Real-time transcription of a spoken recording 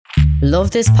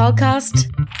Love this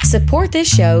podcast? Support this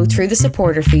show through the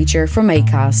supporter feature from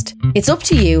Acast. It's up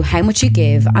to you how much you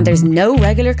give, and there's no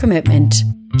regular commitment.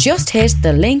 Just hit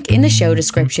the link in the show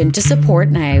description to support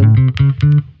now.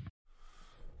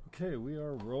 Okay, we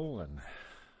are rolling.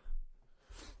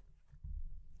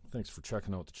 Thanks for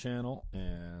checking out the channel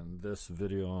and this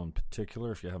video in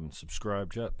particular. If you haven't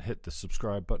subscribed yet, hit the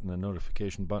subscribe button and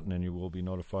notification button and you will be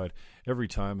notified every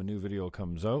time a new video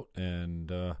comes out.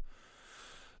 And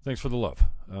thanks for the love.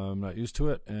 I'm not used to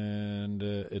it, and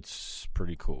it's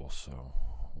pretty cool, so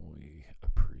we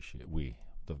appreciate me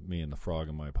and the frog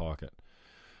in my pocket.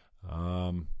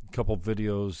 A couple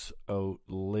videos out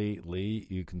lately.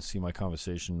 You can see my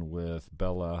conversation with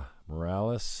Bella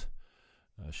Morales.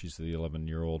 She's the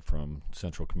 11-year-old from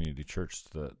Central Community Church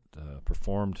that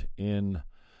performed in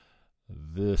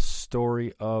the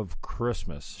story of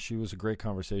Christmas. She was a great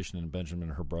conversation, and Benjamin,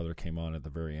 her brother, came on at the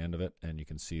very end of it, and you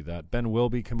can see that. Ben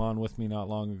Wilby came on with me not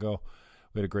long ago.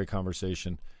 We had a great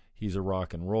conversation. He's a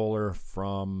rock and roller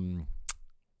from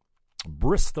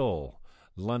Bristol,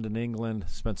 London, England.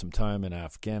 Spent some time in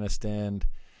Afghanistan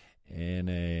in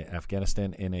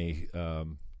a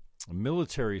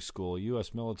military school,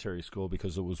 U.S. military school,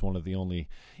 because it was one of the only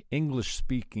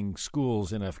English-speaking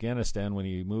schools in Afghanistan when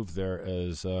he moved there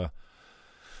as, a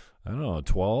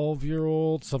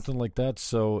 12-year-old, something like that.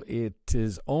 So it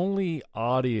is only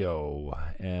audio,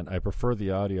 and I prefer the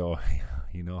audio.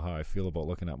 You know how I feel about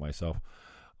looking at myself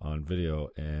on video,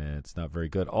 and it's not very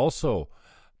good. Also,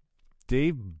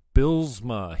 Dave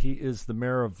Bylsma, he is the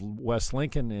mayor of West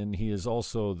Lincoln, and he is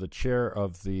also the chair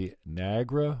of the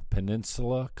Niagara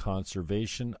Peninsula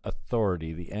Conservation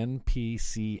Authority, the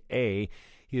NPCA.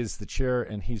 He is the chair,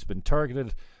 and he's been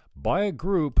targeted by a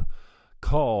group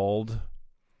called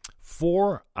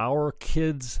For Our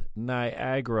Kids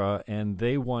Niagara, and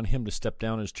they want him to step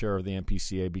down as chair of the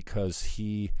NPCA because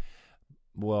he's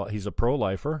a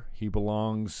pro-lifer. He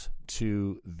belongs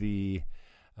to the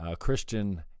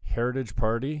Christian Heritage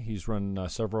Party. He's run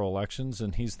several elections,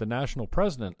 and he's the national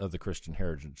president of the Christian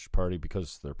Heritage Party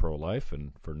because they're pro-life,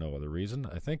 and for no other reason,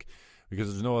 I think, because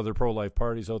there's no other pro-life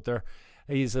parties out there.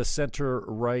 He's a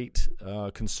center-right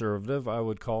conservative, I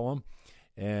would call him,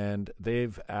 and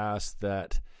they've asked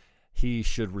that he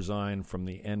should resign from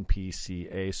the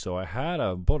NPCA. So I had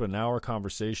about an hour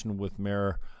conversation with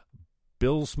Mayor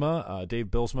Bylsma, Dave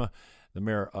Bylsma, the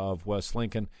mayor of West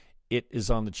Lincoln. It is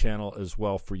on the channel as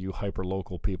well for you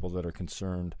hyper-local people that are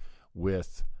concerned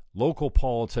with local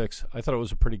politics. I thought it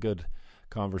was a pretty good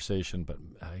conversation, but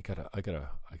I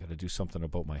gotta do something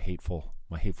about my hateful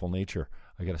nature.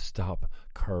 I gotta stop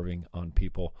carving on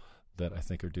people that I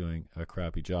think are doing a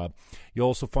crappy job. You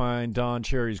also find Don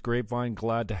Cherry's Grapevine,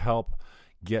 glad to help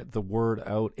get the word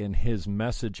out and his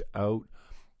message out.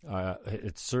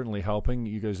 It's certainly helping.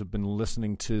 You guys have been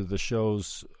listening to the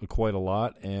shows quite a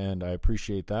lot, and I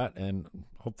appreciate that, and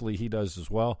hopefully he does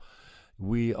as well.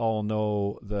 We all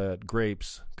know that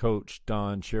Grapes coach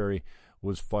Don Cherry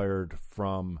was fired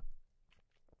from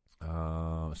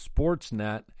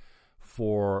Sportsnet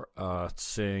for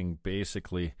saying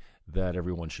basically that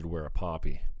everyone should wear a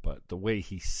poppy. But the way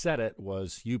he said it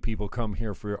was, you people come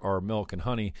here for our milk and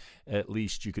honey, at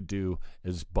least you could do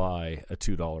is buy a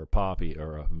 $2 poppy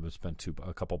or spend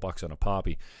a couple bucks on a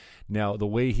poppy. Now, the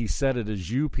way he said it is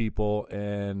you people,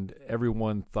 and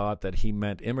everyone thought that he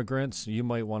meant immigrants. You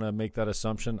might want to make that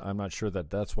assumption. I'm not sure that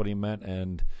that's what he meant,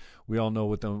 and we all know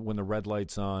when the red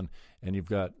light's on and you've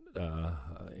got,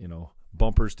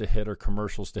 bumpers to hit or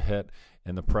commercials to hit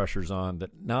and the pressure's on, that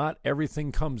not everything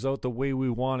comes out the way we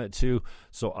want it to.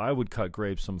 So I would cut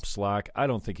Grapes some slack. I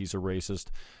don't think he's a racist,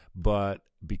 but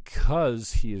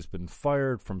because he has been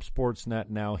fired from Sportsnet,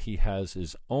 now he has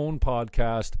his own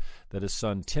podcast that his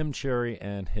son Tim Cherry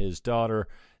and his daughter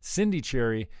Cindy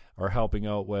Cherry are helping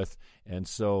out with, and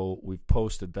so we've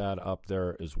posted that up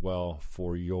there as well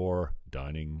for your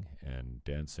dining and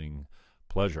dancing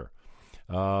pleasure.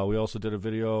 We also did a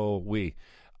video.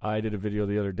 I did a video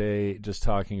the other day just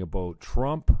talking about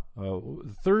Trump.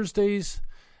 Thursdays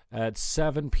at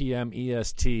 7 p.m.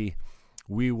 EST,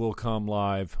 we will come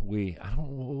live. I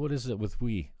don't know, what is it with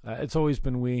we? It's always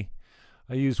been we.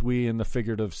 I use we in the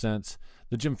figurative sense.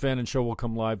 The Jim Fannin Show will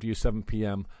come live to you 7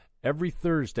 p.m. every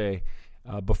Thursday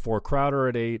before Crowder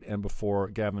at 8 and before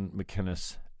Gavin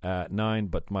McInnes at 9,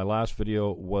 but my last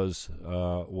video was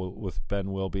with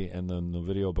Ben Wilby, and then the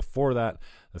video before that,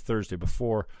 the Thursday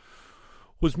before,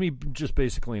 was me just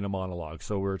basically in a monologue.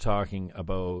 So we were talking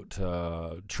about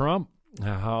Trump,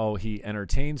 how he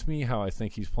entertains me, how I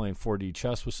think he's playing 4D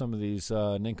chess with some of these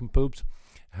nincompoops,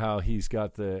 how he's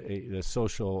got the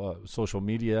social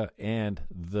media and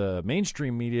the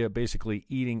mainstream media basically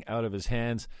eating out of his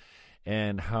hands,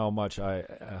 and how much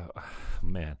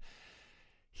man,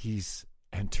 he's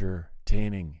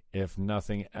entertaining, if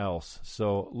nothing else.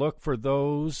 So look for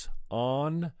those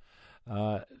on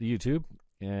YouTube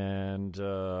and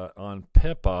on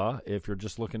Pippa. If you're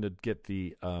just looking to get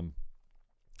the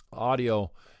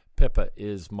audio, Pippa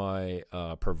is my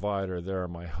provider. They're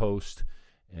my host.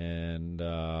 And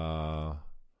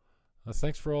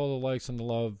thanks for all the likes and the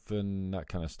love and that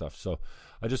kind of stuff. So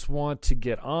I just want to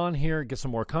get on here, get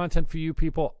some more content for you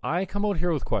people. I come out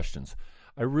here with questions.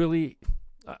 I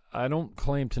don't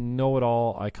claim to know it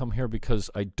all. I come here because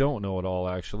I don't know it all,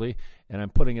 actually, and I'm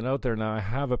putting it out there. Now, I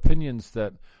have opinions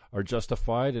that are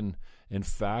justified in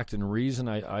fact and reason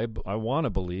I want to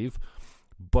believe,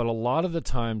 but a lot of the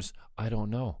times I don't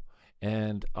know.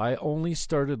 And I only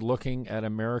started looking at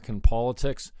American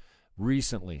politics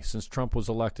recently, since Trump was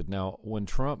elected. Now,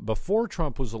 before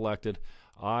Trump was elected,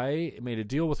 I made a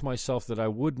deal with myself that I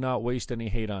would not waste any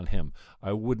hate on him.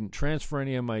 I wouldn't transfer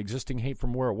any of my existing hate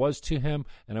from where it was to him,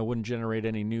 and I wouldn't generate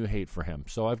any new hate for him.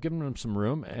 So I've given him some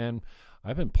room, and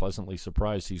I've been pleasantly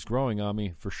surprised. He's growing on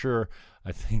me, for sure.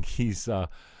 I think he's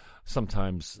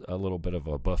sometimes a little bit of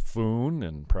a buffoon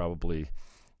and probably,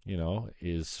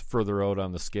 is further out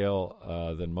on the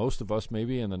scale than most of us,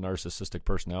 maybe, in the narcissistic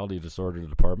personality disorder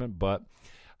department. But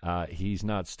he's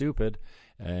not stupid.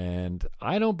 And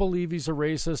I don't believe he's a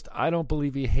racist. I don't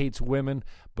believe he hates women.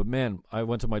 But, man, I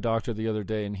went to my doctor the other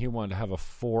day, and he wanted to have a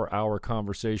 4-hour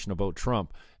conversation about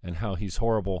Trump and how he's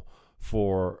horrible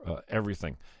for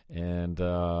everything. And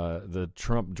the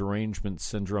Trump derangement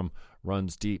syndrome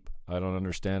runs deep. I don't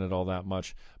understand it all that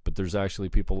much. But there's actually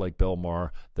people like Bill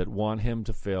Maher that want him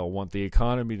to fail, want the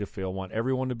economy to fail, want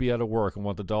everyone to be out of work, and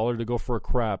want the dollar to go for a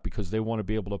crap because they want to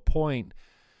be able to point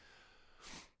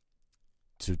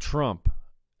to Trump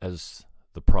as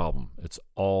the problem. It's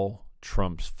all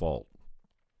Trump's fault.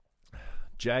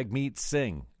 Jagmeet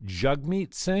Singh.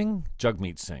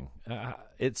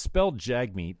 It's spelled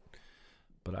Jagmeet,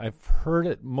 but I've heard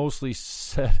it mostly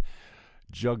said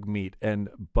Jugmeat. And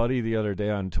Buddy the other day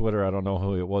on Twitter, I don't know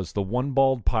who it was, the one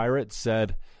bald pirate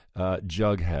said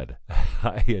Jughead.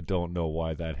 I don't know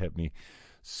why that hit me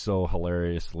so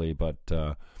hilariously, but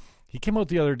he came out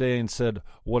the other day and said,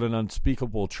 what an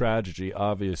unspeakable tragedy,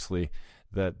 obviously,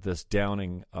 that this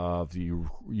downing of the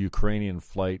Ukrainian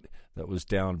flight that was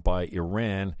downed by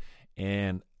Iran.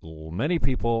 And many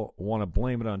people want to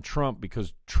blame it on Trump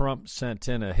because Trump sent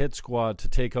in a hit squad to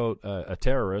take out a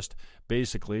terrorist,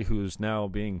 basically, who's now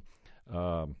being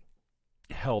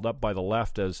held up by the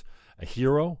left as a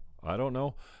hero. I don't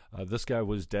know. This guy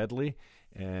was deadly,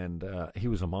 and he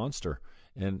was a monster.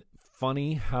 And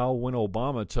funny how when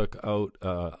Obama took out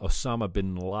Osama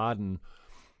bin Laden,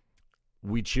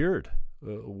 we cheered.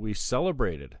 We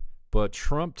celebrated. But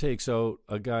Trump takes out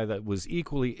a guy that was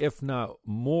equally, if not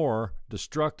more,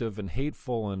 destructive and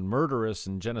hateful and murderous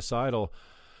and genocidal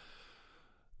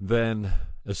than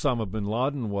Osama bin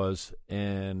Laden was,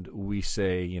 and we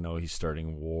say, he's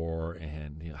starting war,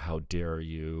 and how dare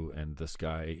you? And this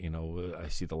guy, I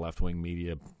see the left-wing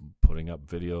media putting up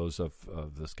videos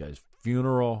of this guy's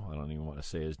funeral. I don't even want to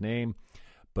say his name.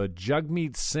 But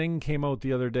Jagmeet Singh came out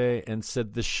the other day and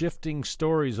said the shifting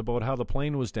stories about how the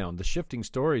plane was down. The shifting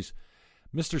stories.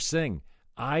 Mr. Singh,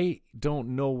 I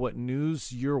don't know what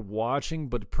news you're watching,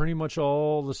 but pretty much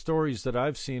all the stories that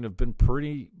I've seen have been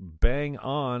pretty bang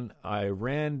on.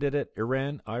 Iran did it.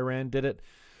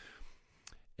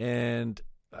 And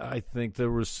I think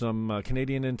there was some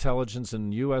Canadian intelligence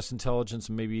and U.S. intelligence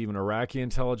and maybe even Iraqi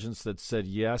intelligence that said,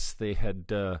 yes, they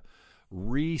had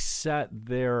reset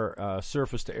their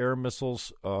surface-to-air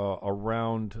missiles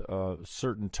around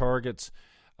certain targets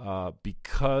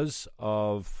because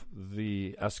of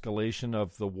the escalation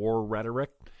of the war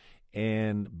rhetoric.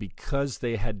 And because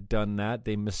they had done that,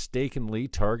 they mistakenly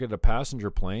targeted a passenger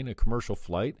plane, a commercial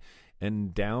flight,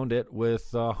 and downed it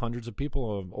with hundreds of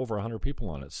people, over 100 people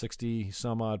on it. 60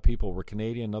 some odd people were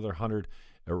Canadian, another 100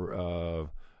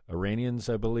 Iranians,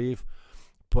 I believe.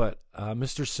 But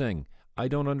Mr. Singh, I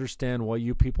don't understand why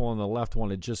you people on the left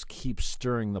want to just keep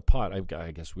stirring the pot.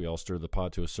 I guess we all stir the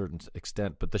pot to a certain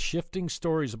extent. But the shifting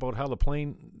stories about how the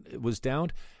plane was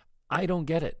downed, I don't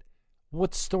get it.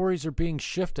 What stories are being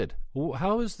shifted?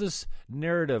 How is this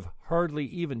narrative hardly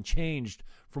even changed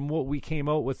from what we came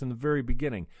out with in the very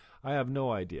beginning? I have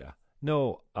no idea.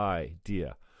 No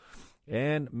idea.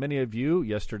 And many of you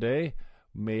yesterday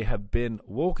may have been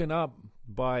woken up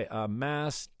by a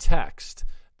mass text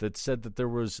that said that there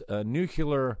was a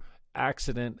nuclear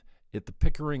accident at the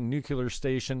Pickering nuclear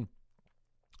station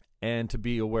and to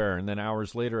be aware. And then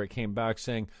hours later it came back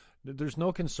saying, there's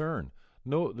no concern.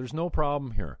 No, there's no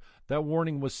problem here. That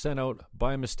warning was sent out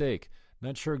by mistake.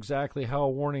 Not sure exactly how a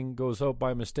warning goes out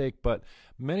by mistake, but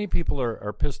many people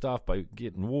are pissed off by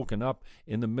getting woken up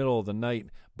in the middle of the night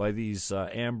by these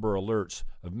Amber Alerts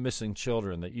of missing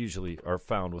children that usually are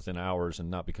found within hours and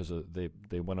not because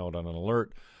they went out on an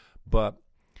alert. But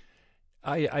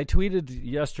I tweeted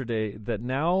yesterday that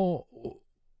now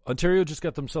Ontario just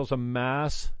got themselves a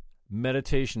mass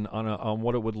meditation on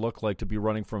what it would look like to be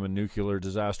running from a nuclear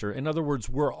disaster. In other words,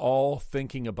 we're all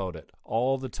thinking about it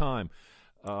all the time.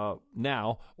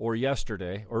 Now or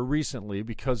yesterday or recently,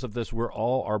 because of this,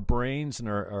 our brains and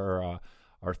our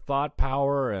thought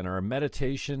power and our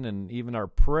meditation and even our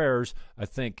prayers, I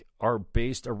think, are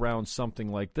based around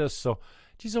something like this. So,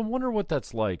 geez, I wonder what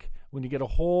that's like when you get a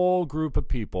whole group of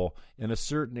people in a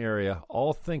certain area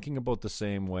all thinking about the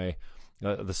same way,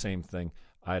 the same thing.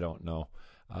 I don't know.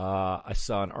 I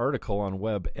saw an article on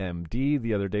WebMD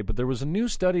the other day, but there was a new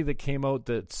study that came out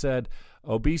that said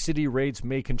obesity rates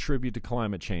may contribute to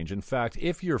climate change. In fact,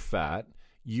 if you're fat,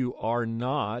 you are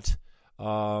not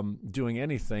doing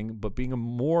anything but being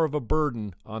more of a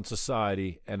burden on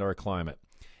society and our climate.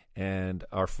 And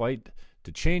our fight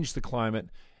to change the climate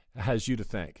has you to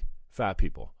thank. Fat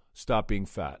people, stop being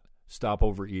fat. Stop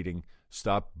overeating.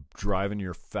 Stop driving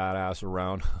your fat ass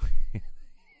around.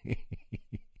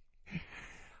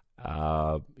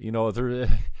 I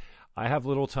have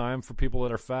little time for people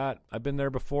that are fat. I've been there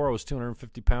before. I was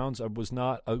 250 pounds. I was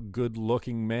not a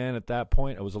good-looking man at that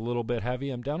point. I was a little bit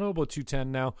heavy. I'm down to about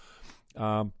 210 now.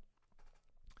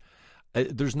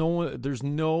 There's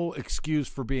no excuse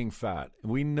for being fat.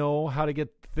 We know how to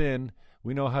get thin.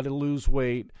 We know how to lose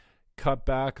weight, cut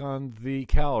back on the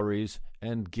calories,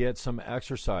 and get some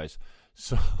exercise.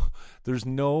 So there's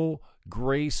no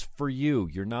grace for you.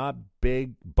 You're not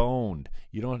big boned.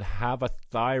 You don't have a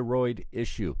thyroid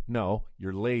issue. No,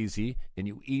 you're lazy and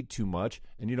you eat too much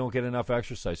and you don't get enough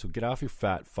exercise. So get off your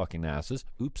fat fucking asses,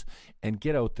 and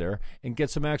get out there and get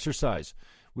some exercise.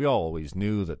 We always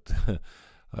knew that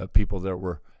people that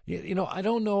were, I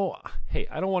don't know. Hey,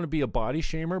 I don't want to be a body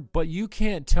shamer, but you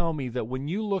can't tell me that when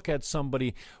you look at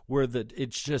somebody where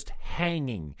it's just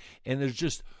hanging and there's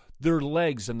just their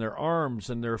legs and their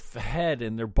arms and their head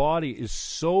and their body is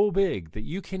so big that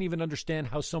you can't even understand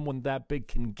how someone that big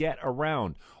can get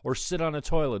around or sit on a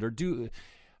toilet or do.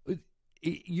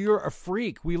 You're a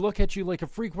freak. We look at you like a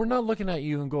freak. We're not looking at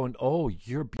you and going, oh,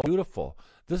 you're beautiful.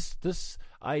 This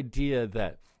idea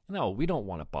that, no, we don't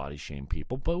want to body shame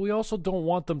people, but we also don't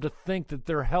want them to think that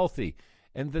they're healthy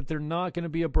and that they're not going to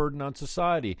be a burden on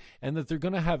society and that they're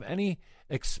going to have any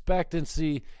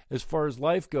expectancy as far as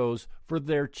life goes for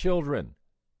their children.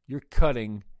 You're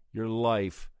cutting your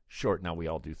life short. Now, we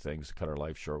all do things to cut our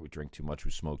life short. We drink too much.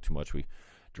 We smoke too much. We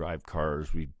drive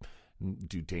cars. We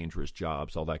do dangerous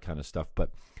jobs, all that kind of stuff.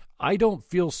 But I don't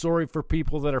feel sorry for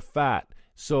people that are fat.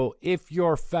 So if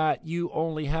you're fat, you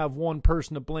only have one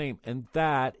person to blame, and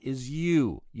that is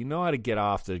you. You know how to get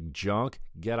off the junk?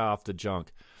 Get off the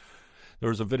junk. There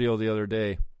was a video the other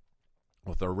day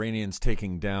with Iranians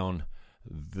taking down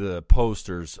the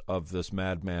posters of this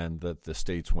madman that the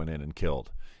States went in and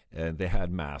killed, and they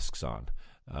had masks on.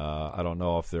 I don't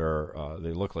know if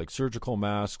they look like surgical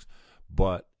masks,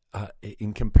 but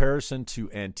in comparison to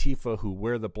Antifa, who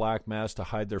wear the black mask to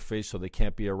hide their face so they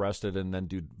can't be arrested and then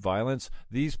do violence,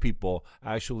 these people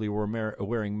actually were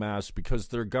wearing masks because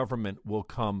their government will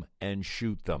come and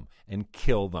shoot them and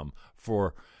kill them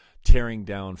for tearing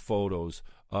down photos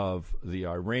of the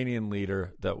Iranian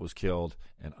leader that was killed,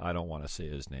 and I don't want to say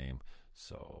his name,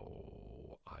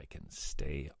 so I can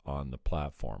stay on the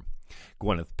platform.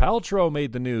 Gwyneth Paltrow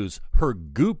made the news. Her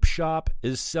Goop shop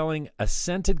is selling a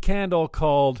scented candle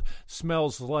called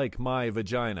Smells Like My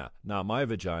Vagina. Not my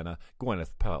vagina,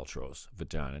 Gwyneth Paltrow's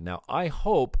vagina. Now, I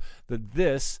hope that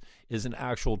this is an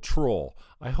actual troll.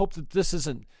 I hope that this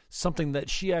isn't something that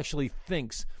she actually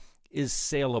thinks is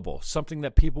saleable, something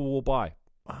that people will buy.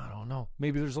 I don't know.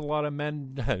 Maybe there's a lot of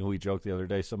men. We joked the other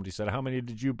day. Somebody said, how many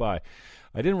did you buy?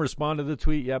 I didn't respond to the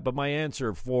tweet yet, but my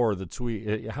answer for the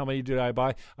tweet, how many did I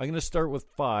buy? I'm going to start with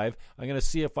 5. I'm going to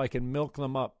see if I can milk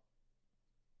them up.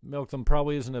 Milk them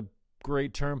probably isn't a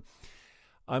great term.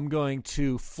 I'm going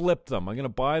to flip them. I'm going to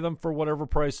buy them for whatever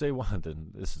price they want.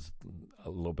 And this is a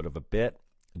little bit of a bit,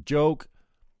 a joke.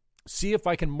 See if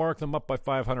I can mark them up by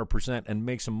 500% and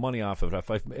make some money off of it.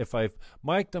 If I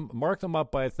mark them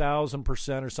up by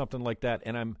 1,000% or something like that,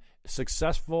 and I'm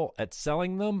successful at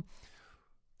selling them,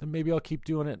 then maybe I'll keep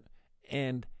doing it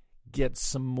and get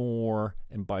some more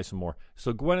and buy some more.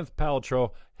 So Gwyneth Paltrow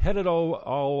headed all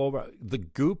over the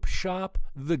Goop shop.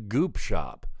 The Goop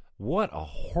shop. What a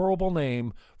horrible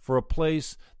name for a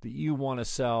place that you want to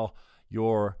sell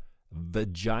your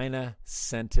vagina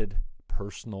scented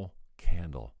personal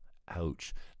candle.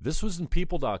 Ouch. This was in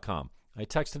People.com. I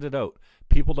texted it out.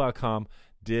 People.com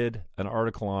did an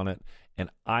article on it, and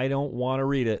I don't want to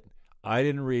read it. I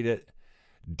didn't read it.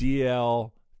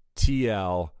 DLTL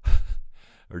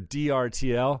or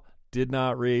DRTL did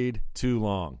not read too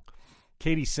long.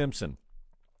 Katie Simpson,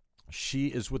 she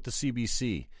is with the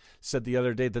CBC, said the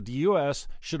other day that the U.S.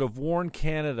 should have warned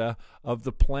Canada of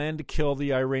the plan to kill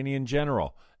the Iranian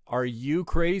general. Are you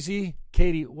crazy?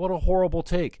 Katie, what a horrible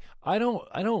take. I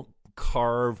don't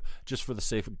carve just for the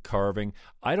sake of carving.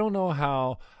 I don't know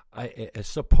how a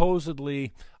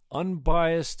supposedly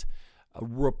unbiased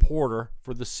reporter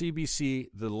for the CBC,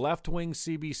 the left-wing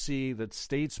CBC that's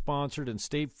state-sponsored and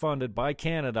state-funded by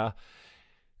Canada,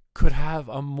 could have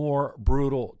a more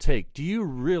brutal take. Do you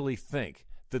really think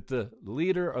that the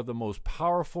leader of the most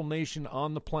powerful nation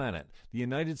on the planet, the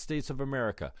United States of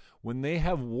America, when they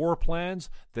have war plans,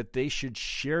 that they should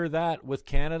share that with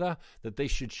Canada, that they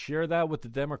should share that with the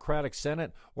Democratic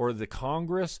Senate or the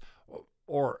Congress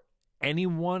or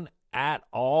anyone at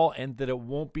all, and that it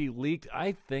won't be leaked?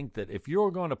 I think that if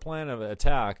you're going to plan an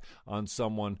attack on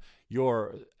someone,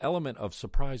 your element of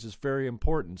surprise is very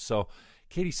important. So,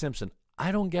 Katie Simpson,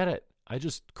 I don't get it. I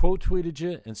just quote tweeted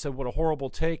you and said, what a horrible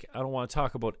take. I don't want to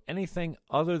talk about anything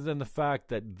other than the fact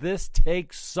that this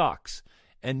take sucks.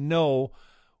 And no,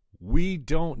 we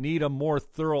don't need a more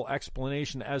thorough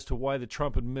explanation as to why the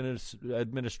Trump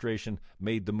administration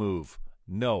made the move.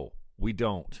 No, we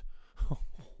don't.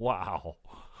 Wow.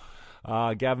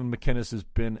 Gavin McInnes has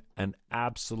been an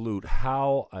absolute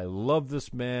howl. I love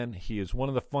this man. He is one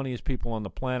of the funniest people on the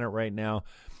planet right now.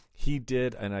 He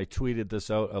did, and I tweeted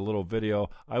this out, a little video.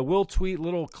 I will tweet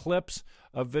little clips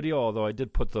of video, although I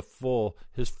did put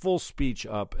his full speech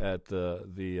up at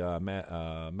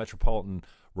the Metropolitan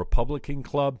Republican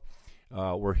Club,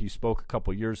 where he spoke a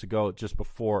couple years ago, just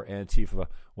before Antifa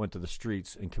went to the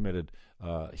streets and committed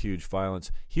huge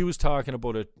violence. He was talking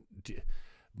about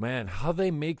how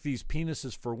they make these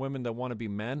penises for women that want to be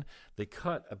men. They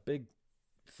cut a big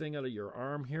thing out of your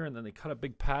arm here, and then they cut a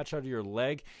big patch out of your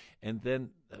leg, and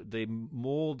then they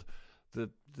mold the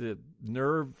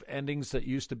nerve endings that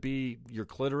used to be your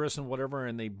clitoris and whatever,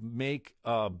 and they make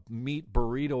a meat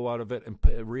burrito out of it and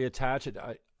reattach it.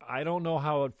 I don't know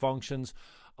how it functions.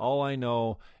 All I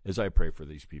know is I pray for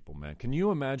these people, man. Can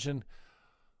you imagine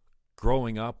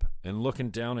growing up and looking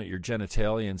down at your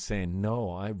genitalia and saying,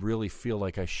 no, I really feel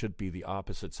like I should be the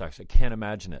opposite sex? I can't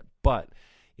imagine it. But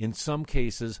in some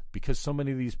cases, because so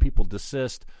many of these people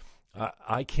desist,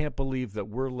 I can't believe that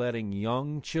we're letting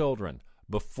young children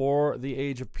before the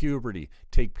age of puberty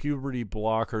take puberty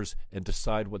blockers and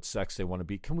decide what sex they want to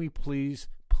be. Can we please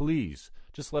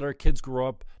just let our kids grow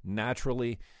up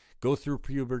naturally, go through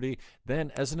puberty,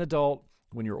 then as an adult,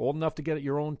 when you're old enough to get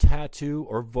your own tattoo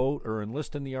or vote or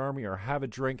enlist in the army or have a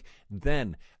drink,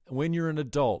 then when you're an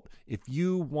adult, if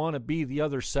you want to be the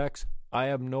other sex, I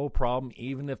have no problem,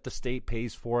 even if the state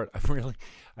pays for it.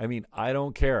 I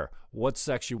don't care what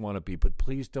sex you want to be, but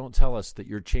please don't tell us that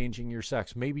you're changing your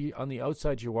sex. Maybe on the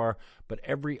outside you are, but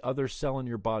every other cell in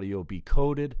your body will be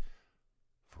coded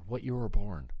for what you were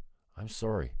born. I'm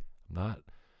sorry. I'm not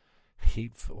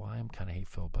hateful. Well, I am kind of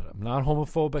hateful, but I'm not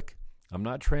homophobic. I'm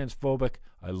not transphobic.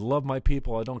 I love my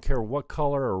people. I don't care what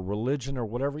color or religion or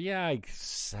whatever. Yeah, I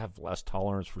have less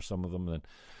tolerance for some of them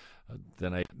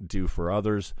than I do for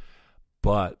others.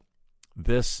 But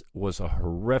this was a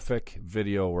horrific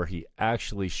video where he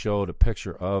actually showed a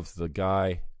picture of the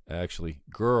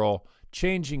girl,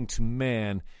 changing to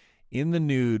man in the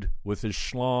nude with his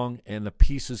schlong and the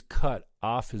pieces cut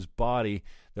off his body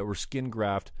that were skin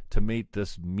graft to make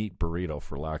this meat burrito,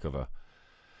 for lack of a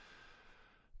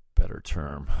better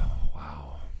term.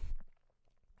 Wow.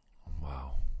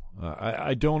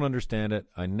 I don't understand it.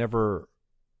 I never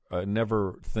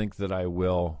think that I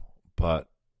will, but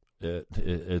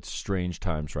it's strange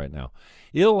times right now.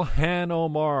 Ilhan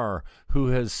Omar, who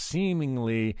has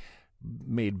seemingly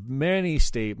made many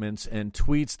statements and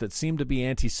tweets that seem to be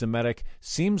anti-Semitic,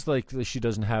 seems like she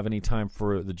doesn't have any time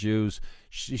for the Jews.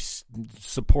 She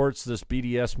supports this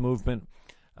BDS movement.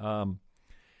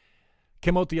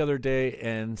 Came out the other day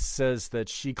and says that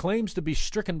she claims to be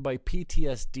stricken by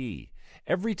PTSD.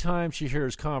 Every time she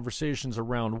hears conversations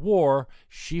around war,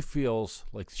 she feels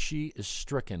like she is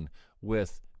stricken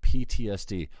with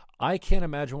PTSD. I can't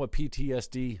imagine what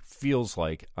PTSD feels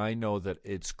like. I know that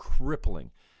it's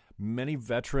crippling. Many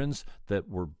veterans that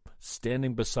were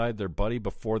standing beside their buddy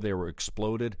before they were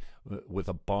exploded with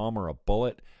a bomb or a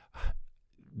bullet,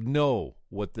 know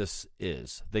what this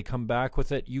is. They come back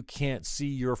with it. You can't see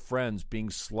your friends being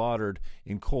slaughtered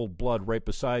in cold blood right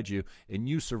beside you, and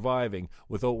you surviving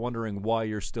without wondering why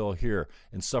you're still here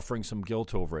and suffering some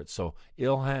guilt over it. So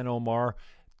Ilhan Omar,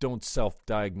 don't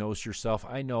self-diagnose yourself.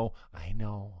 I know.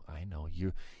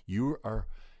 You are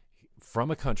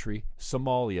from a country,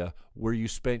 Somalia, where you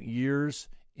spent years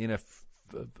in a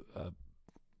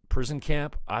prison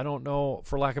camp. I don't know,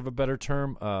 for lack of a better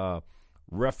term,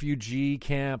 refugee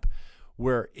camp,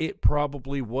 where it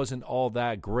probably wasn't all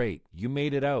that great. You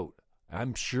made it out.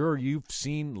 I'm sure you've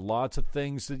seen lots of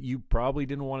things that you probably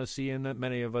didn't want to see, and that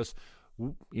many of us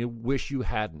wish you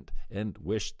hadn't and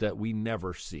wish that we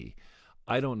never see.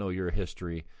 I don't know your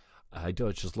history. I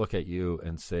don't just look at you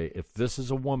and say, if this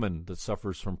is a woman that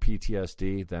suffers from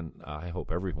PTSD, then I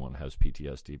hope everyone has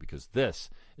PTSD, because this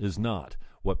is not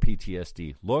what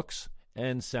PTSD looks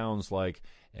and sounds like.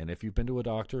 And if you've been to a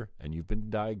doctor and you've been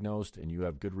diagnosed and you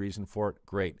have good reason for it,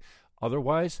 great.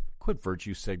 Otherwise, quit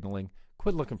virtue signaling.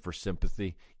 Quit looking for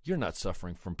sympathy. You're not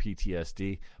suffering from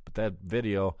PTSD. But that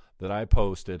video that I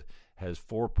posted has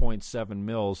 4.7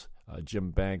 mils.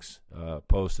 Jim Banks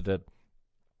posted it.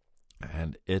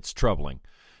 And it's troubling.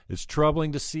 It's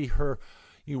troubling to see her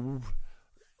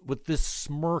with this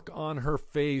smirk on her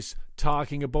face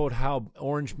talking about how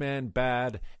Orange Man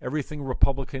bad, everything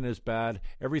Republican is bad,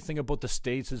 everything about the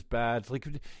states is bad. Like,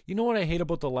 you know what I hate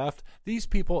about the left? These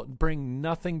people bring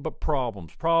nothing but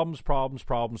problems.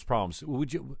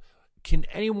 Can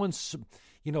anyone,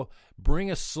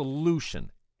 bring a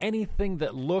solution? Anything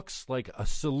that looks like a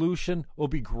solution will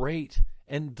be great.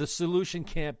 And the solution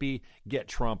can't be get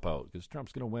Trump out, because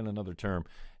Trump's going to win another term.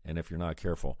 And if you're not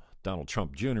careful, Donald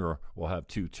Trump Jr. will have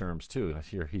 2 terms too. I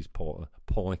hear he's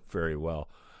polling very well.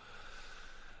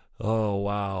 Oh,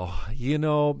 wow.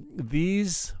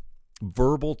 These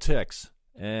verbal tics,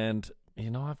 and,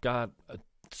 I've got a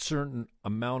certain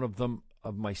amount of them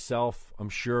of myself, I'm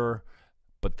sure.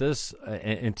 But this,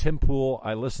 and Tim Pool,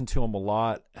 I listen to him a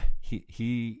lot.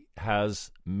 He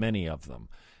has many of them.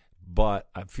 But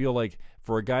I feel like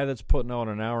for a guy that's putting out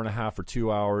an hour and a half or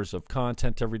 2 hours of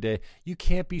content every day, you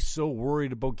can't be so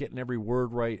worried about getting every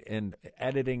word right and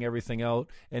editing everything out.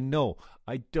 And no,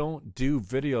 I don't do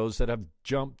videos that have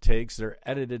jump takes that are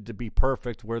edited to be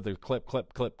perfect, where they're clip.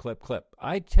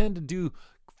 I tend to do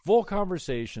full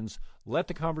conversations, let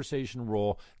the conversation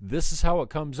roll. This is how it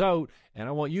comes out, and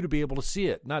I want you to be able to see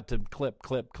it, not to clip.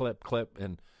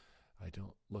 And I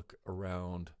don't look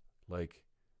around like,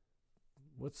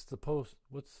 what's the post?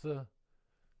 What's the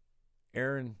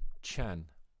Erin Chen?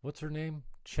 What's her name?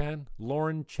 Chen?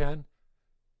 Lauren Chen?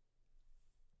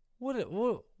 What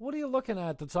are you looking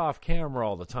at that's off camera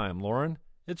all the time, Lauren?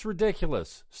 It's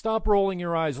ridiculous. Stop rolling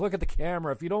your eyes. Look at the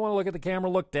camera. If you don't want to look at the camera,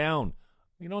 look down.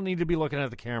 You don't need to be looking at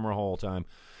the camera the whole time.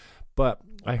 But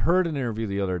I heard an interview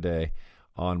the other day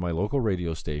on my local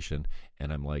radio station,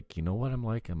 and I'm like, you know what I'm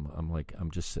like?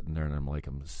 I'm just sitting there, and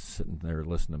I'm sitting there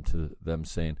listening to them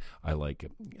saying, I like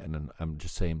it. And then I'm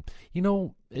just saying,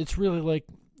 it's really like,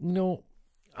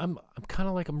 I'm kind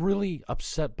of like, I'm really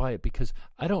upset by it, because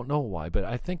I don't know why, but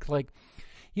I think, like,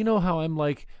 how I'm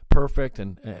like perfect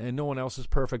and no one else is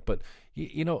perfect, but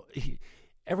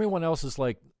everyone else is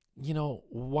like,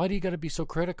 why do you got to be so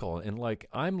critical? And like,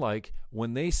 I'm like,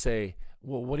 when they say,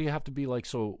 well, what do you have to be like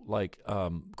so like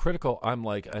critical? I'm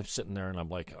like, I'm sitting there and I'm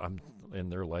like,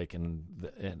 and they're like, and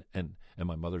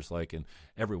my mother's like, and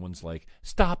everyone's like,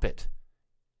 stop it.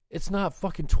 It's not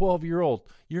fucking 12-year-old.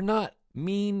 You're not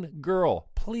mean girl.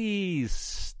 Please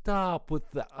stop with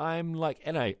the I'm like,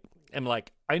 and I am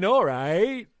like, I know,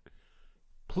 right?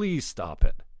 Please stop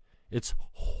it. It's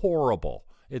horrible.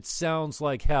 It sounds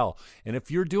like hell. And if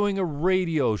you're doing a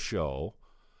radio show,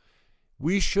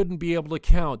 we shouldn't be able to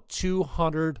count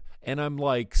 200 and I'm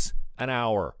likes an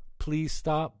hour. Please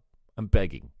stop. I'm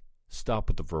begging. Stop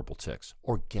with the verbal tics,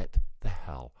 or get the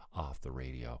hell off the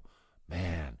radio.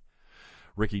 Man.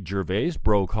 Ricky Gervais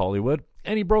broke Hollywood,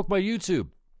 and he broke my YouTube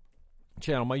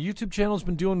channel. My YouTube channel's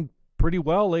been doing pretty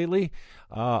well lately.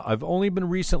 I've only been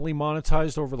recently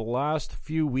monetized over the last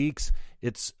few weeks.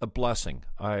 It's a blessing.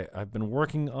 I've been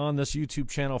working on this YouTube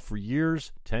channel for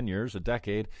years, 10 years, a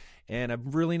decade, and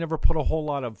I've really never put a whole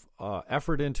lot of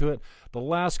effort into it. The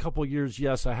last couple of years,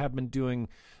 yes, I have been doing,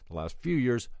 the last few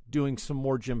years, doing some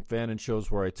more Jim Fannin shows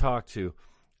where I talk to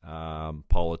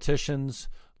politicians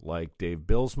like Dave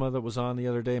Bilsma that was on the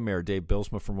other day, Mayor Dave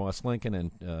Bilsma from West Lincoln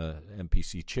and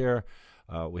MPC chair.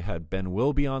 We had Ben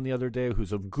Wilby on the other day,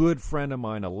 who's a good friend of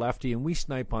mine, a lefty, and we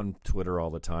snipe on Twitter all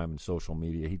the time and social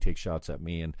media. He takes shots at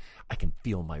me, and I can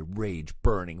feel my rage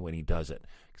burning when he does it.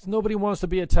 Because nobody wants to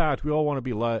be attacked. We all want to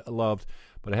be loved.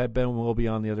 But I had Ben Wilby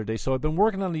on the other day. So I've been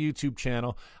working on the YouTube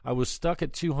channel. I was stuck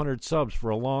at 200 subs for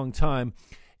a long time.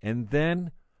 And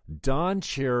then Don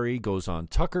Cherry goes on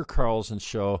Tucker Carlson's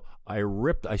show.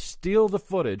 I steal the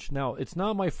footage. Now, it's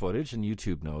not my footage, and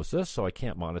YouTube knows this, so I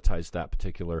can't monetize that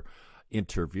particular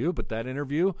interview. But that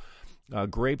interview,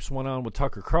 Grapes went on with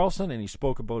Tucker Carlson, and he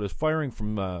spoke about his firing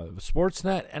from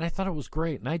Sportsnet, and I thought it was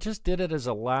great. And I just did it as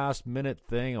a last-minute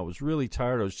thing. I was really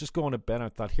tired. I was just going to bed. I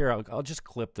thought, here, I'll just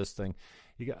clip this thing.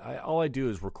 All I do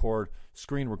is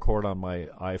screen record on my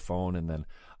iPhone, and then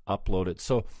upload it.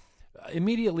 So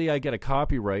immediately I get a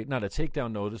copyright, not a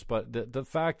takedown notice, but the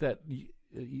fact that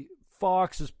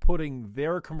Fox is putting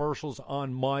their commercials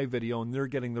on my video, and they're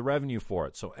getting the revenue for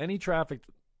it. So any traffic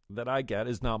that I get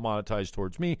is not monetized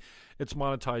towards me. It's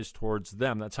monetized towards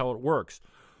them. That's how it works.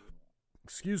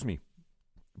 Excuse me.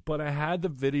 But I had the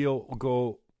video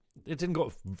go, it didn't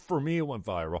go, for me it went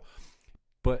viral,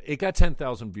 but it got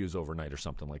 10,000 views overnight or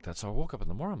something like that. So I woke up in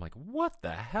the morning, I'm like, what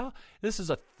the hell? This is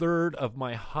a third of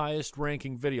my highest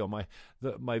ranking video.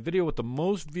 My video with the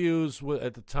most views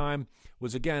at the time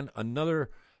was, again, another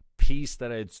piece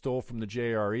that I had stole from the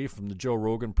JRE, from the Joe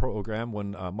Rogan program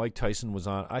when Mike Tyson was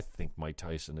on. I think Mike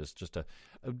Tyson is just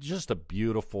a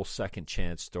beautiful second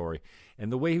chance story.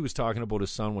 And the way he was talking about his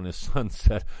son, when his son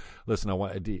said, listen,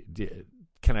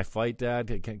 can I fight,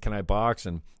 Dad? Can I box?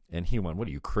 And he went, what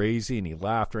are you, crazy? And he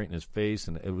laughed right in his face.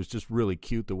 And it was just really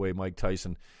cute the way Mike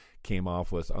Tyson came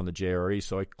off with on the JRE.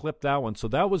 So I clipped that one. So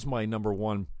that was my number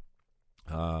one.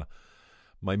 My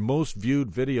most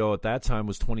viewed video at that time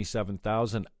was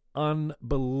 27,000.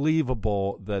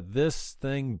 Unbelievable that this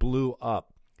thing blew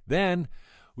up. Then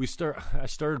I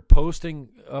started posting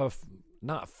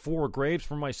not for Grapes,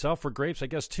 for myself, for Grapes, I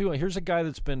guess, too. Here's a guy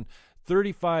that's been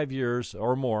 35 years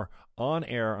or more on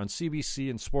air on CBC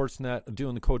and Sportsnet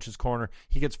doing the Coach's Corner.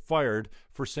 He gets fired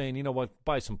for saying, you know what,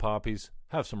 buy some poppies,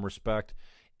 have some respect.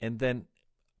 And then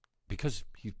because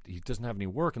he doesn't have any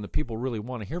work and the people really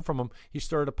want to hear from him, he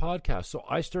started a podcast. So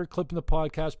I started clipping the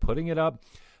podcast, putting it up.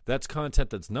 That's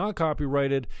content that's not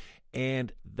copyrighted,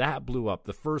 and that blew up.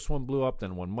 The first one blew up.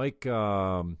 Then when Mike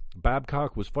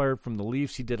Babcock was fired from the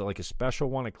Leafs, he did like a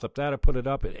special one. I clipped that, I put it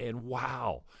up, and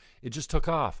wow, it just took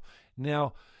off.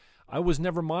 Now, I was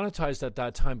never monetized at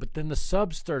that time, but then the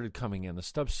subs started coming in. The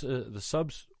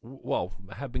subs,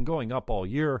 have been going up all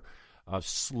year,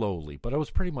 slowly, but I was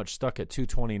pretty much stuck at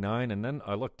 229, and then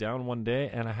I looked down one day,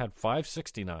 and I had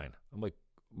 569. I'm like,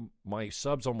 my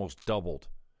subs almost doubled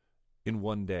in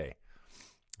one day,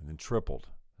 and then tripled,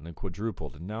 and then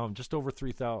quadrupled, and now I'm just over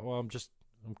 3,000. Well, I'm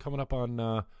coming up on,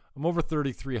 I'm over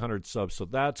 3,300 subs, so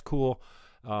that's cool.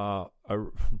 I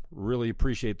really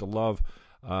appreciate the love.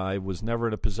 I was never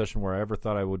in a position where I ever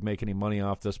thought I would make any money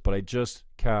off this, but I just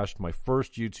cashed my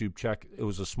first YouTube check. It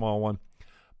was a small one.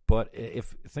 But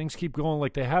if things keep going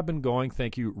like they have been going,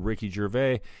 thank you, Ricky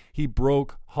Gervais, he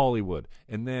broke Hollywood.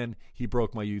 And then he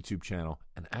broke my YouTube channel.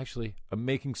 And actually, I'm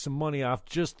making some money off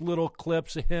just little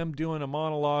clips of him doing a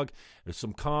monologue. There's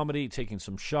some comedy, taking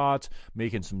some shots,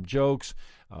 making some jokes.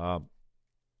 I'm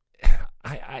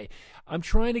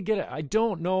trying to get it. I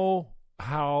don't know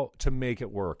how to make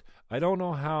it work. I don't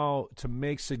know how to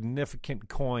make significant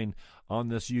coin on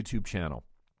this YouTube channel.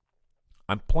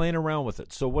 I'm playing around with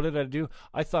it. So what did I do?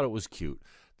 I thought it was cute.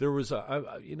 There was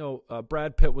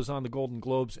Brad Pitt was on the Golden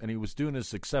Globes, and he was doing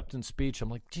his acceptance speech. I'm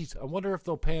like, geez, I wonder if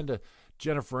they'll pan to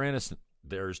Jennifer Aniston.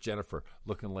 There's Jennifer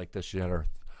looking like this. She had her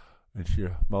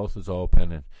mouth was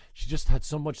open, and she just had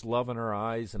so much love in her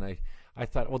eyes. And I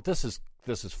thought, well, this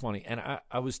is funny. And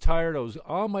I was tired. I was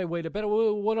on my way to bed.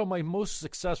 One of my most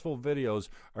successful videos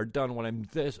are done when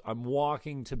I'm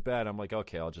walking to bed. I'm like,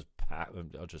 okay, I'll just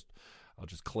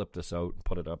clip this out and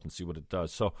put it up and see what it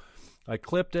does. So I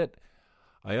clipped it,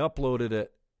 I uploaded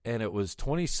it, and it was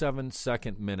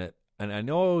 27-second minute. And I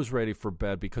know I was ready for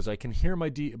bed because I can hear my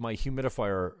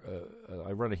humidifier.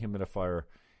 I run a humidifier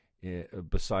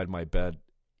beside my bed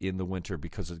in the winter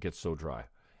because it gets so dry.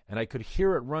 And I could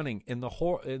hear it running. And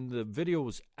the video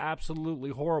was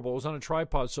absolutely horrible. It was on a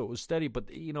tripod, so it was steady. But,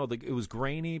 it was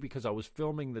grainy because I was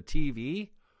filming the TV.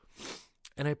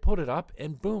 And I put it up,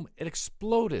 and boom, it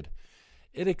exploded.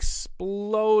 It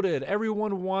exploded.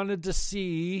 Everyone wanted to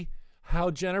see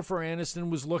how Jennifer Aniston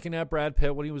was looking at Brad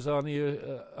Pitt when he was on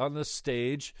the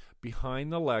stage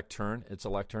behind the lectern. It's a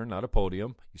lectern, not a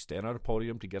podium. You stand on a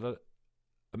podium to get a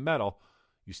medal.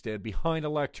 You stand behind a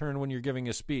lectern when you're giving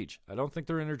a speech. I don't think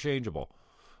they're interchangeable.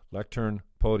 Lectern,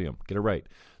 podium. Get it right.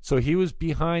 So he was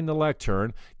behind the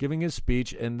lectern giving his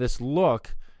speech, and this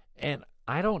look, and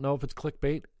I don't know if it's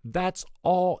clickbait. That's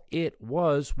all it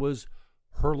was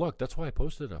her look. That's why I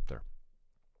posted it up there.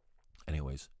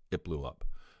 Anyways, it blew up.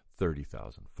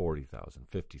 30,000, 40,000,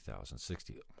 50,000,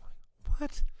 60,000.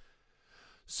 What?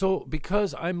 So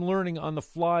because I'm learning on the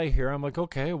fly here, I'm like,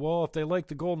 okay, well, if they like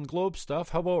the Golden Globe stuff,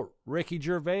 how about Ricky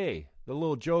Gervais? The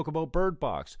little joke about Bird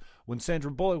Box. When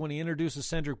he introduces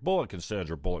Sandra Bullock, and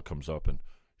Sandra Bullock comes up, and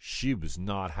she was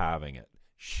not having it.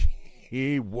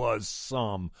 She was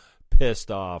some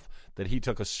pissed off that he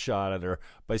took a shot at her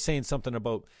by saying something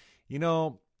about,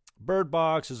 Bird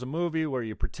Box is a movie where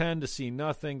you pretend to see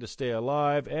nothing to stay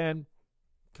alive, and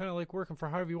kind of like working for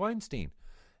Harvey Weinstein.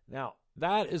 Now,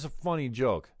 that is a funny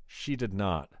joke. She did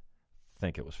not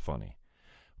think it was funny.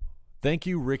 Thank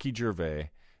you, Ricky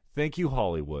Gervais. Thank you,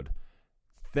 Hollywood.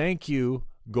 Thank you,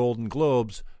 Golden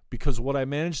Globes, because what I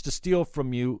managed to steal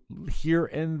from you here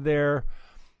and there,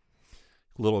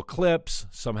 little clips,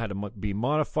 some had to be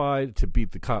modified to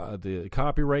beat the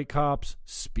copyright cops,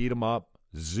 speed them up,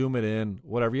 zoom it in,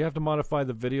 whatever. You have to modify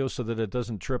the video so that it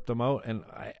doesn't trip them out, and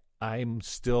I'm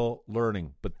still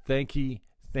learning. But thank you,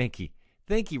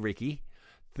 Ricky.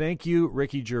 Thank you,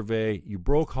 Ricky Gervais. You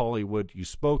broke Hollywood. You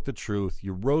spoke the truth.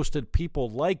 You roasted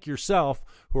people like yourself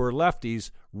who are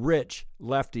lefties, rich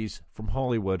lefties from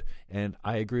Hollywood, and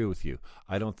I agree with you.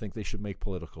 I don't think they should make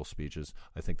political speeches.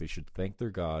 I think they should thank their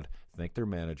God, thank their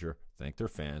manager, thank their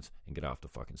fans, and get off the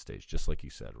fucking stage, just like you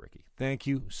said, Ricky. Thank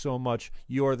you so much.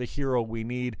 You are the hero we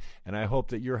need, and I hope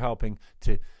that you're helping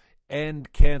to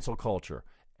end cancel culture,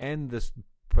 end this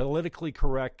politically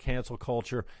correct cancel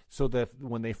culture, so that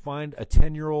when they find a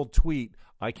 10-year-old tweet,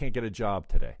 I can't get a job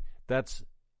today. That's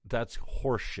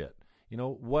horse shit. You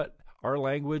know what our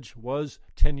language was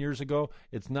 10 years ago?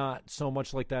 It's not so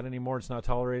much like that anymore. It's not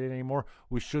tolerated anymore.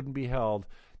 We shouldn't be held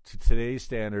to today's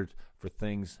standards for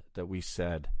things that we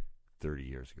said 30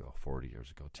 years ago, 40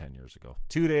 years ago, 10 years ago,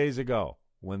 2 days ago,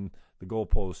 when the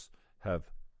goalposts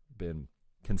have been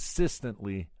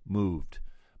consistently moved.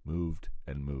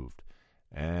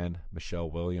 And Michelle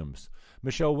Williams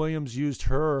used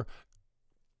her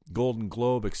Golden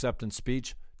Globe acceptance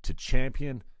speech to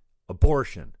champion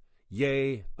abortion.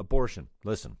 Yay, abortion.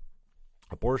 Listen,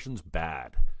 abortion's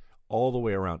bad all the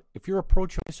way around. If you're a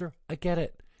pro-choicer, I get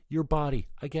it. Your body,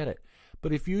 I get it.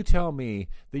 But if you tell me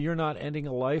that you're not ending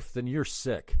a life, then you're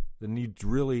sick. Then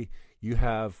you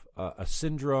have a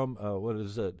syndrome, what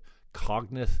is it?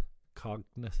 Cognitive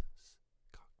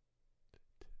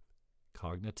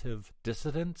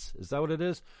dissonance? Is that what it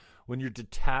is? When you're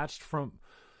detached from...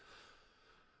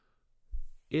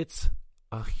 It's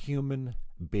a human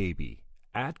baby.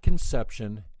 At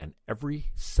conception and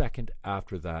every second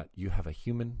after that, you have a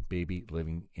human baby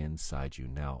living inside you.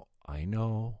 Now, I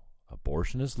know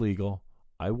abortion is legal.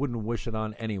 I wouldn't wish it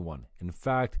on anyone. In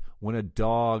fact, when a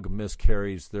dog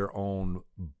miscarries their own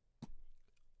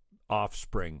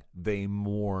offspring, they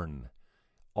mourn.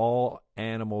 All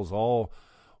animals, all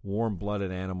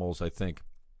warm-blooded animals, I think,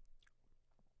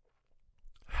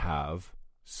 have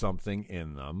something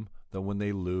in them that when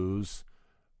they lose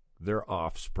their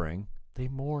offspring, they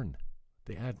mourn.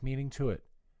 They add meaning to it.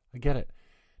 I get it.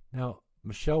 Now,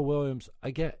 Michelle Williams,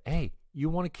 hey, you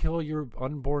want to kill your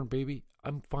unborn baby?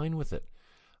 I'm fine with it.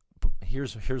 But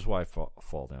here's why I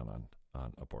fall down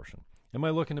on abortion. Am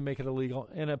I looking to make it illegal?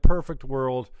 In a perfect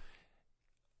world,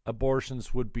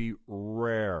 abortions would be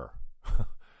rare.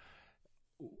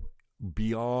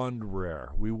 Beyond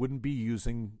rare. We wouldn't be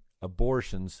using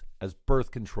abortions as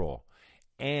birth control.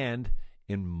 And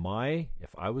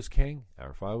if I was king,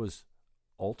 or if I was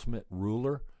ultimate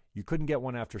ruler, you couldn't get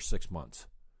one after 6 months.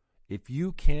 If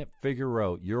you can't figure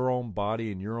out your own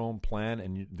body and your own plan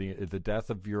and the death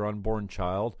of your unborn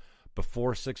child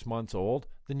before 6 months old,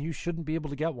 then you shouldn't be able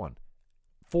to get one.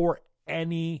 For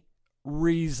any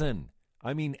reason.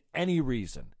 I mean any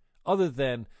reason. Other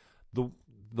than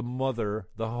the mother,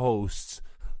 the host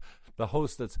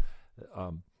that's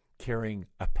carrying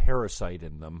a parasite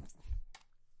in them.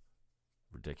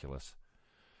 Ridiculous.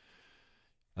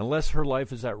 Unless her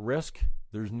life is at risk,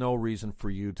 there's no reason for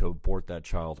you to abort that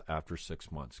child after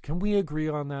 6 months. Can we agree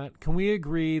on that? Can we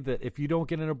agree that if you don't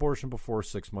get an abortion before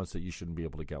 6 months, that you shouldn't be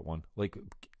able to get one? Like,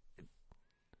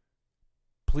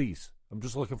 please, I'm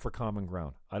just looking for common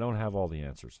ground. I don't have all the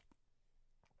answers.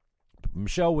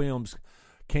 Michelle Williams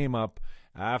came up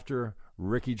after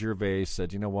Ricky Gervais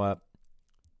said, you know what?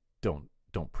 Don't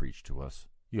preach to us.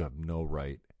 You have no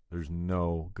right. There's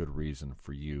no good reason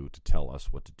for you to tell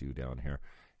us what to do down here.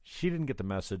 She didn't get the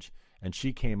message, and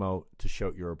she came out to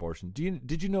shout your abortion.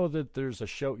 Did you know that there's a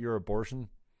shout your abortion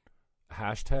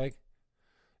hashtag?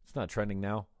 It's not trending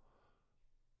now.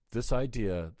 This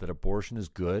idea that abortion is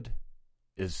good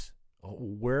is,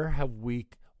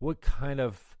 what kind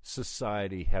of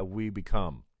society have we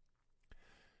become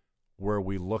where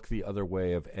we look the other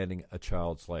way of ending a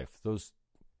child's life? That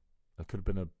could have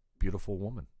been a beautiful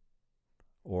woman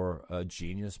or a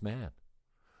genius man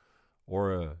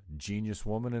or a genius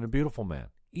woman and a beautiful man.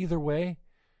 Either way,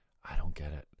 I don't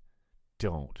get it.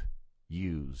 Don't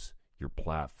use your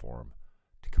platform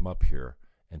to come up here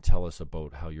and tell us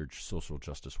about how your social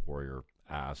justice warrior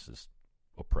ass is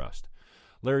oppressed.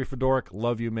 Larry Fedoruk,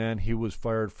 love you, man. He was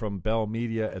fired from Bell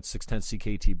Media at 610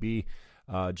 CKTB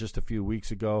just a few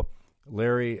weeks ago.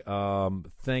 Larry,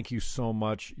 thank you so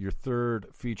much. Your third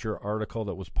feature article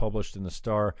that was published in the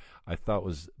Star I thought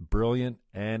was brilliant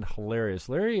and hilarious.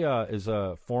 Larry is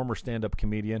a former stand-up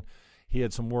comedian. He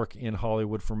had some work in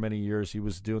Hollywood for many years. He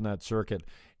was doing that circuit.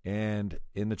 And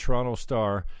in the Toronto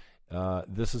Star,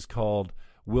 this is called,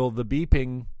 Will the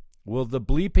bleeping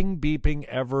beeping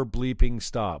ever bleeping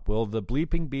stop? Will the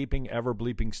bleeping beeping ever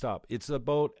bleeping stop? It's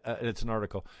about, it's an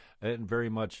article, and very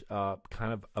much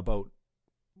kind of about,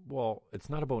 well, it's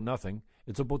not about nothing.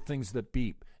 It's about things that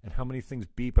beep and how many things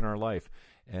beep in our life.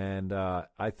 And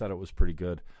I thought it was pretty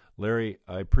good. Larry,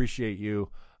 I appreciate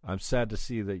you. I'm sad to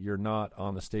see that you're not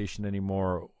on the station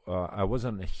anymore. I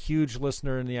wasn't a huge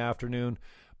listener in the afternoon,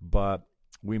 but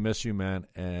we miss you, man.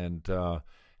 And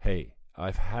hey,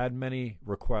 I've had many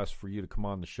requests for you to come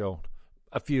on the show.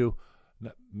 A few,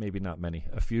 maybe not many.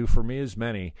 A few for me is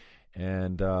many.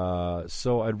 And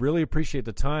so I'd really appreciate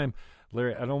the time.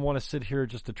 Larry, I don't want to sit here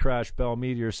just to trash Bell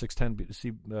Media or 610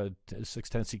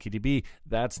 CKTB.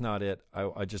 That's not it.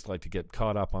 I just like to get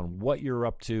caught up on what you're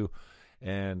up to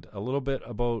and a little bit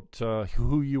about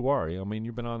who you are. I mean,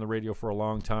 you've been on the radio for a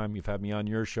long time. You've had me on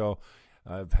your show.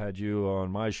 I've had you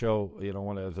on my show,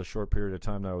 the short period of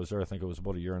time that I was there. I think it was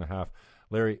about a year and a half.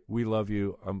 Larry, we love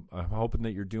you. I'm hoping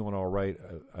that you're doing all right.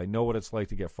 I know what it's like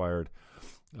to get fired.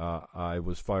 I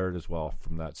was fired as well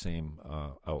from that same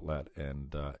outlet,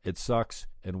 and it sucks,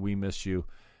 and we miss you.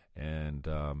 And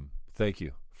thank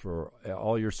you for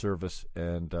all your service,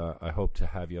 and I hope to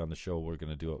have you on the show. We're going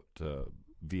to do it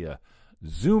via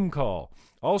Zoom call.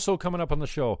 Also coming up on the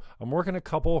show, I'm working a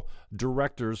couple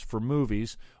directors for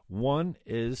movies. One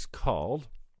is called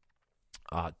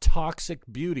Toxic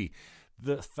Beauty.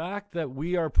 The fact that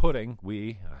we are putting,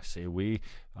 I say we,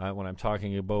 when I'm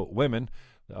talking about women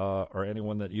or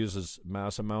anyone that uses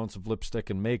mass amounts of lipstick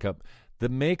and makeup, the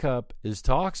makeup is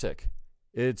toxic.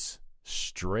 It's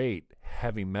straight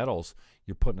heavy metals.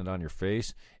 You're putting it on your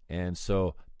face. And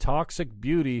so Toxic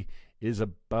Beauty is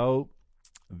about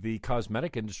the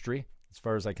cosmetic industry, as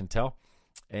far as I can tell.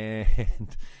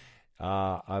 And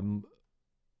I'm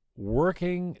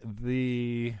working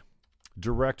the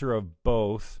director of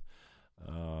both.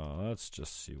 Let's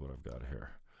just see what I've got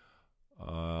here.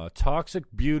 Toxic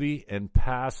Beauty and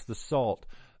Pass the Salt.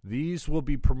 These will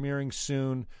be premiering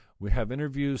soon. We have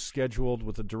interviews scheduled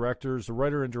with the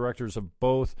writer and directors of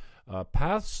both.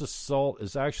 Pass the Salt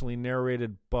is actually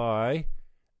narrated by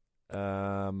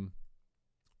The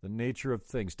Nature of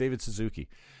Things, David Suzuki.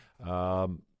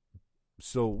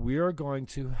 So we are going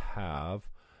to have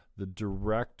the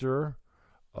director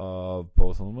of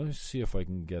both. Let me see if I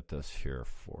can get this here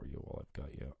for you while I've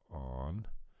got you on.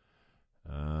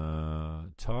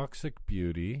 Toxic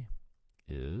Beauty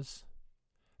is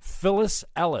Phyllis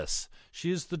Ellis.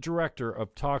 She is the director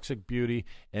of Toxic Beauty,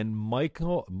 and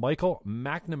Michael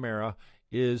McNamara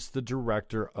is the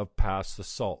director of Pass the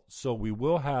Salt. So we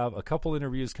will have a couple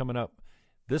interviews coming up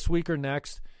this week or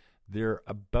next. They're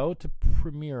about to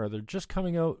premiere. They're just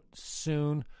coming out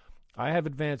soon. I have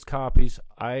advanced copies.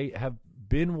 I have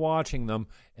been watching them,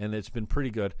 and it's been pretty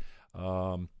good.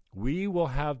 We will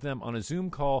have them on a Zoom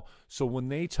call, so when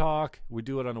they talk, we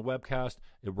do it on a webcast.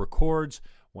 It records.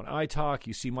 When I talk,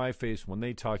 you see my face. When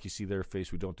they talk, you see their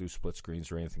face. We don't do split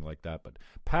screens or anything like that. But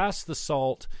Pass the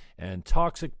Salt and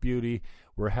Toxic Beauty,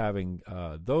 we're having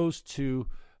those two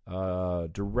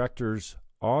directors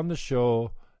on the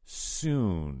show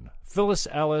soon. Phyllis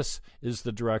Ellis is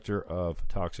the director of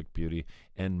Toxic Beauty,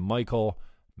 and Michael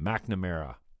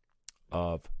McNamara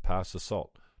of Pass the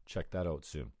Salt. Check that out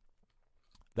soon.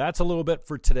 That's a little bit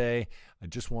for today. I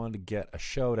just wanted to get a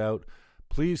shout out.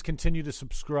 Please continue to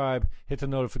subscribe, hit the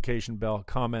notification bell,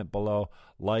 comment below,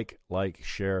 like,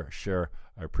 share.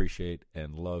 I appreciate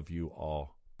and love you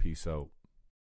all. Peace out.